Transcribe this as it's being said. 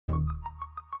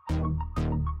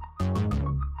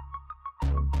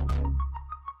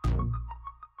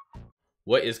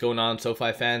What is going on,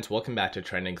 SoFi fans? Welcome back to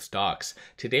Trending Stocks.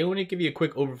 Today I want to give you a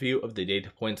quick overview of the data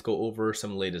points, go over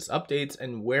some latest updates,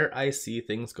 and where I see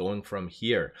things going from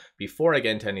here. Before I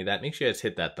get into any of that, make sure you guys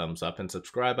hit that thumbs up and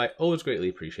subscribe. I always greatly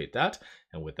appreciate that.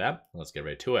 And with that, let's get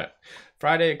right to it.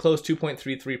 Friday, it closed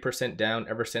 2.33% down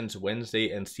ever since Wednesday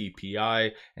and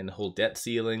CPI and the whole debt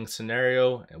ceiling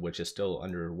scenario, which is still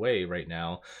underway right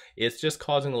now. It's just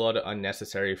causing a lot of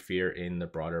unnecessary fear in the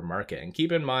broader market. And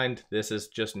keep in mind, this is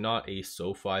just not a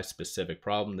SoFi specific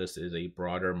problem. This is a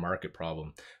broader market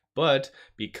problem. But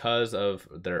because of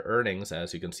their earnings,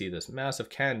 as you can see this massive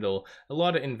candle, a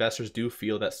lot of investors do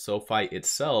feel that SoFi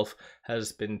itself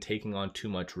has been taking on too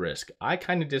much risk. I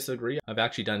kind of disagree. I've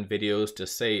actually done videos to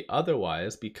say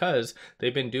otherwise because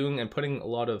they've been doing and putting a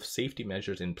lot of safety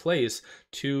measures in place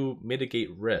to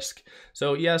mitigate risk.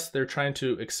 So yes, they're trying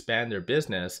to expand their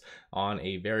business on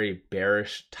a very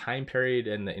bearish time period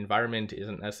and the environment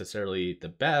isn't necessarily the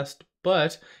best.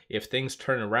 But if things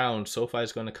turn around, SoFi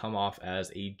is going to come off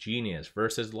as a genius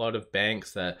versus a lot of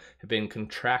banks that have been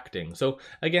contracting. So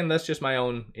again, that's just my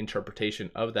own interpretation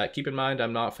of that. Keep in mind,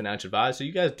 I'm not a financial advisor. So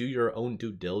you guys do your own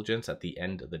due diligence at the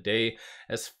end of the day.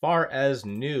 As far as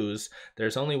news,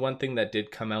 there's only one thing that did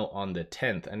come out on the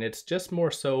 10th, and it's just more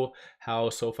so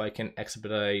how SoFi can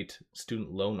expedite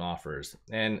student loan offers.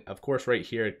 And of course, right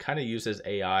here, it kind of uses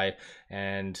AI,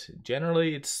 and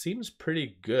generally it seems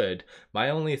pretty good. My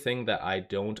only thing that I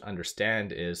don't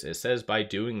understand is it says by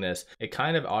doing this, it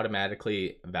kind of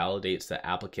automatically validates the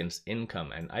applicant's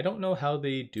income. And I don't know how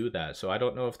they do that. So I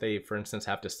don't know if they, for instance,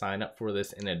 have to sign up for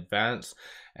this in advance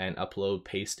and upload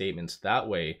pay statements that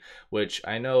way, which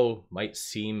I know might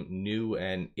seem new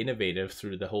and innovative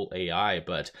through the whole AI,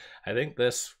 but I think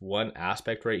this one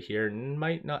aspect right here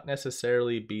might not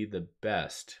necessarily be the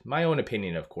best. My own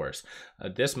opinion, of course.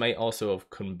 This might also have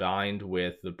combined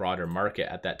with the broader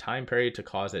market at that time period to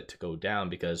cause it to go down,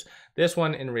 because this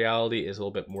one in reality is a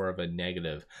little bit more of a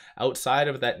negative. Outside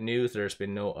of that news, there's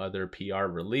been no other PR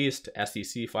released.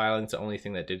 SEC filings, the only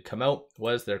thing that did come out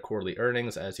was their quarterly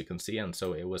earnings, as you can see, and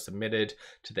so it was submitted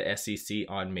to the SEC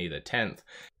on May the 10th.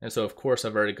 And so of course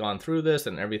I've already gone through this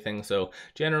and everything, so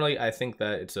generally I think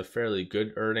that it's a fairly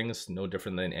good earnings, no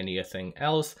different than anything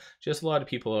else. Just a lot of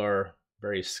people are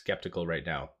very skeptical right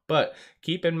now. But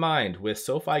keep in mind, with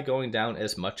SoFi going down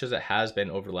as much as it has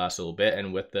been over the last little bit,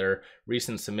 and with their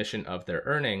recent submission of their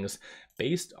earnings,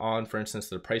 based on, for instance,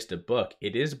 the price to book,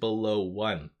 it is below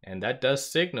 1. And that does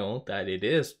signal that it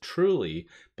is truly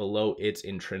below its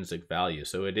intrinsic value.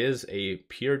 So it is a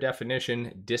pure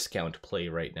definition discount play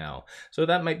right now. So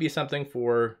that might be something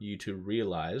for you to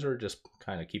realize or just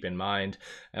kind of keep in mind.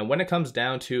 And when it comes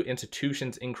down to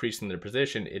institutions increasing their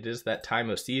position, it is that time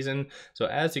of season. So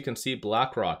as you can see,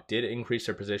 BlackRock did increase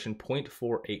their position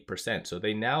 0.48%. So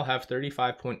they now have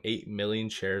 35.8 million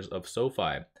shares of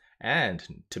SoFi.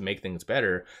 And to make things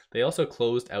better, they also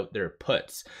closed out their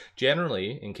puts.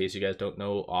 Generally, in case you guys don't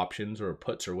know options or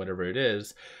puts or whatever it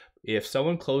is, if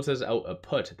someone closes out a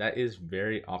put, that is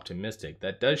very optimistic.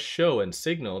 That does show and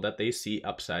signal that they see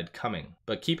upside coming.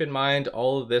 But keep in mind,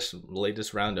 all of this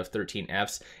latest round of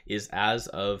 13Fs is as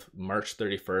of March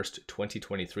 31st,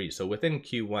 2023. So within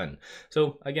Q1.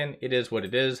 So again, it is what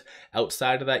it is.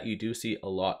 Outside of that, you do see a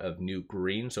lot of new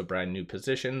green, so brand new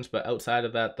positions. But outside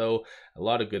of that, though, a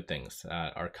lot of good things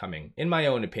are coming, in my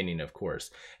own opinion, of course.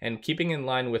 And keeping in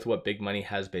line with what big money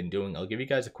has been doing, I'll give you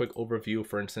guys a quick overview,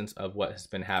 for instance, of what has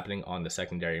been happening on the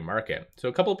secondary market. So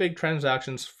a couple big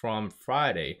transactions from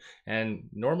Friday, and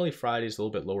normally Friday is a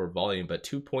little bit lower volume, but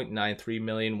 2.93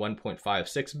 million,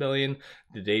 1.56 million,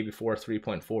 the day before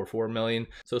 3.44 million.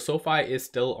 So SoFi is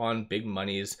still on big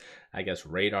money's, I guess,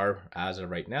 radar as of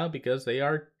right now, because they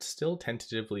are still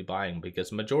tentatively buying,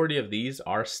 because majority of these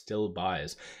are still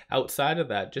buys. Outside of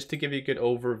that, just to give you a good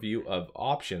overview of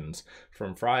options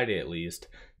from Friday at least,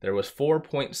 there was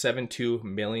 $4.72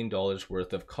 million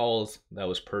worth of calls that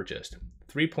was purchased,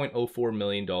 $3.04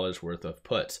 million worth of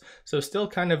puts. So still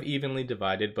kind of evenly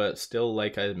divided, but still,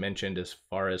 like I mentioned, as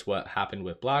far as what happened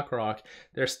with BlackRock,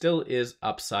 there still is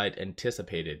upside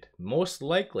anticipated. Most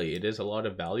likely it is a lot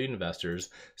of value investors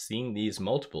seeing these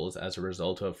multiples as a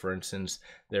result of, for instance,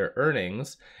 their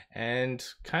earnings and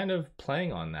kind of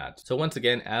playing on that. So once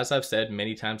again, as I've said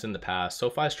many times in the past,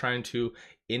 SoFi is trying to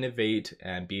innovate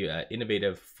and be an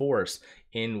innovative force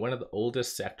in one of the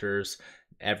oldest sectors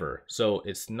ever. So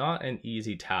it's not an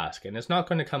easy task, and it's not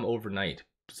going to come overnight.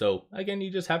 So again, you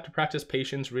just have to practice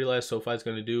patience, realize SoFi is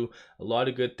going to do a lot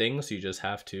of good things. You just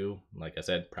have to, like I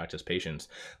said, practice patience.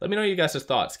 Let me know you guys'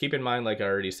 thoughts. Keep in mind, like I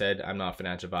already said, I'm not a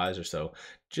financial advisor, so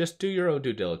just do your own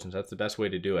due diligence. That's the best way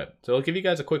to do it. So I'll give you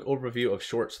guys a quick overview of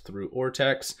shorts through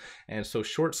Ortex. And so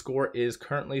short score is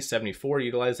currently 74,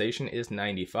 utilization is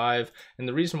 95. And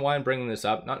the reason why I'm bringing this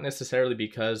up, not necessarily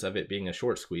because of it being a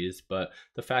short squeeze, but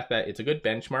the fact that it's a good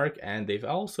benchmark, and they've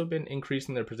also been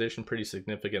increasing their position pretty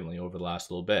significantly over the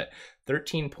last little bit.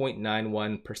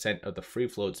 13.91% of the free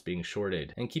float's being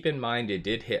shorted. And keep in mind, it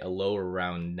did hit a low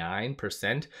around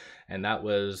 9%, and that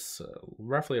was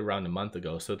roughly around a month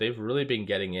ago. So they've really been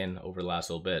getting in over the last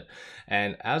little bit.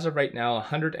 And as of right now,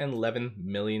 111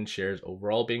 million shares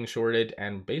overall being shorted.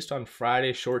 And based on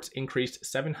Friday, shorts increased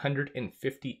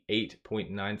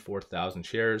 758.94 thousand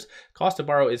shares. Cost to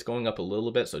borrow is going up a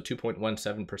little bit. So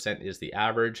 2.17% is the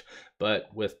average. But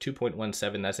with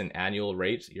 2.17, that's an annual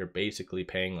rate. You're basically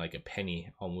paying like a penny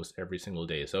almost every single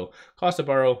day. So cost to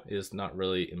borrow is not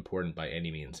really important by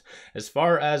any means. As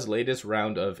far as latest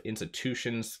round of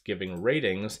institutions giving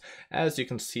ratings, as you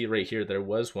can see right here, there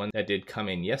was one that did come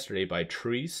in yesterday by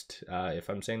𝗪𝗧, if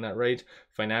I'm saying that right,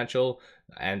 Financial,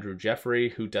 Andrew Jeffrey,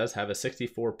 who does have a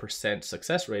 64%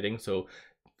 success rating, so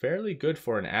fairly good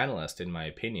for an analyst in my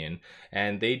opinion,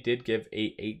 and they did give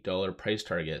a $8 price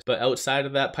target. But outside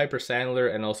of that, Piper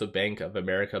Sandler and also Bank of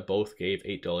America both gave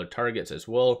 $8 targets as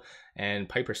well, and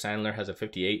Piper Sandler has a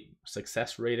 58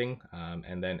 success rating,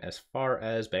 and then as far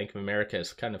as Bank of America,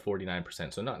 is kind of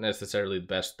 49%, so not necessarily the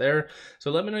best there.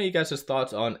 So let me know you guys'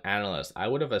 thoughts on analysts. I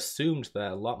would have assumed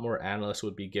that a lot more analysts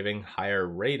would be giving higher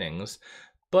ratings,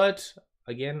 but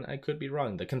again, I could be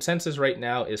wrong. The consensus right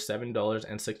now is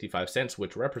 $7.65,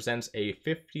 which represents a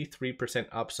 53%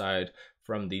 upside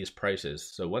from these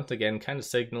prices. So once again, kind of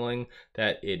signaling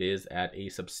that it is at a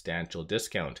substantial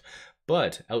discount.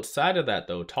 But outside of that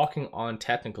though, talking on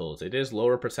technicals, it is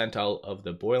lower percentile of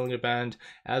the Bollinger Band.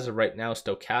 As of right now,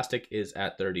 stochastic is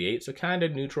at 38, so kind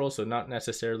of neutral, so not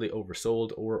necessarily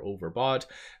oversold or overbought.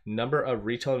 Number of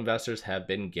retail investors have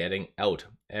been getting out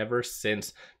ever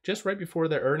since just right before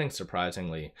their earnings,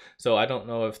 surprisingly. So I don't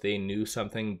know if they knew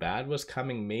something bad was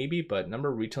coming maybe, but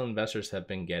number of retail investors have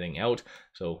been getting out,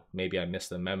 so maybe I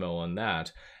missed the memo on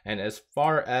that. And as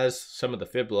far as some of the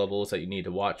fib levels that you need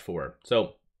to watch for,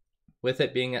 so with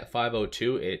it being at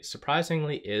 502, it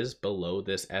surprisingly is below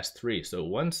this S3. So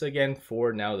once again,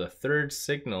 for now the third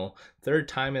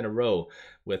time in a row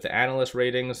with the analyst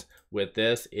ratings, with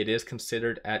this, it is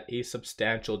considered at a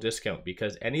substantial discount,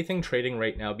 because anything trading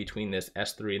right now between this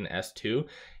S3 and S2,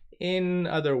 in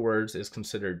other words, is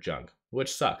considered junk,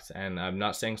 which sucks. And I'm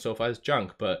not saying SoFi is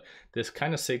junk, but this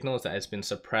kind of signals that it's been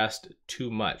suppressed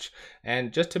too much.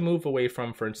 And just to move away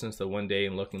from, for instance, the 1 day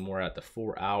and looking more at the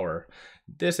 4 hour,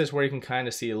 this is where you can kind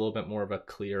of see a little bit more of a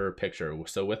clearer picture.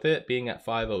 So with it being at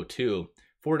 502,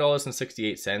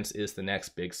 $4.68 is the next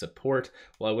big support.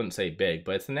 Well, I wouldn't say big,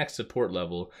 but it's the next support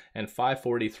level, and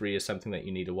 543 is something that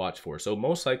you need to watch for. So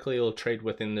most likely it'll trade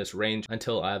within this range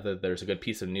until either there's a good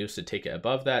piece of news to take it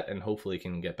above that and hopefully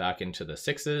can get back into the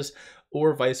sixes,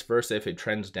 or vice versa. If it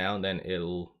trends down, then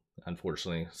it'll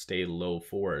unfortunately stay low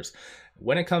fours.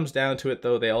 When it comes down to it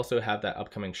though, they also have that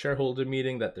upcoming shareholder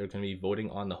meeting that they're going to be voting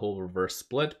on the whole reverse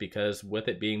split, because with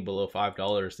it being below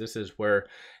 $5, this is where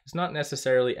it's not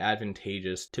necessarily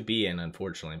advantageous to be in,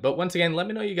 unfortunately. But once again, let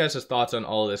me know you guys' thoughts on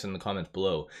all of this in the comments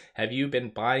below. Have you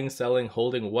been buying, selling,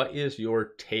 holding? What is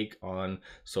your take on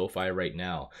SoFi right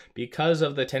now? Because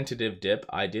of the tentative dip,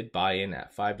 I did buy in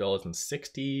at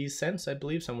 $5.60, I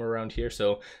believe, somewhere around here.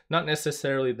 So not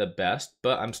necessarily the best,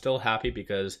 but I'm still happy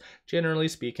because generally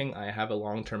speaking, I have a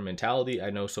long-term mentality. I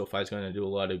know SoFi is going to do a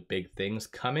lot of big things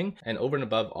coming. And over and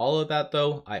above all of that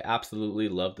though, I absolutely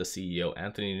love the CEO.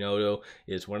 Anthony Noto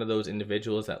is one of those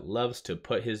individuals that loves to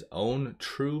put his own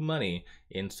true money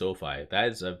in SoFi. That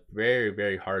is a very,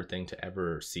 very hard thing to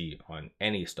ever see on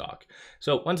any stock.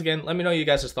 So once again, let me know you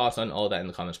guys' thoughts on all that in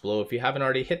the comments below. If you haven't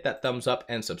already, hit that thumbs up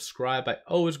and subscribe. I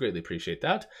always greatly appreciate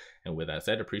that. And with that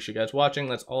said, appreciate you guys watching.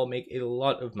 Let's all make a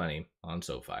lot of money on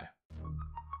SoFi.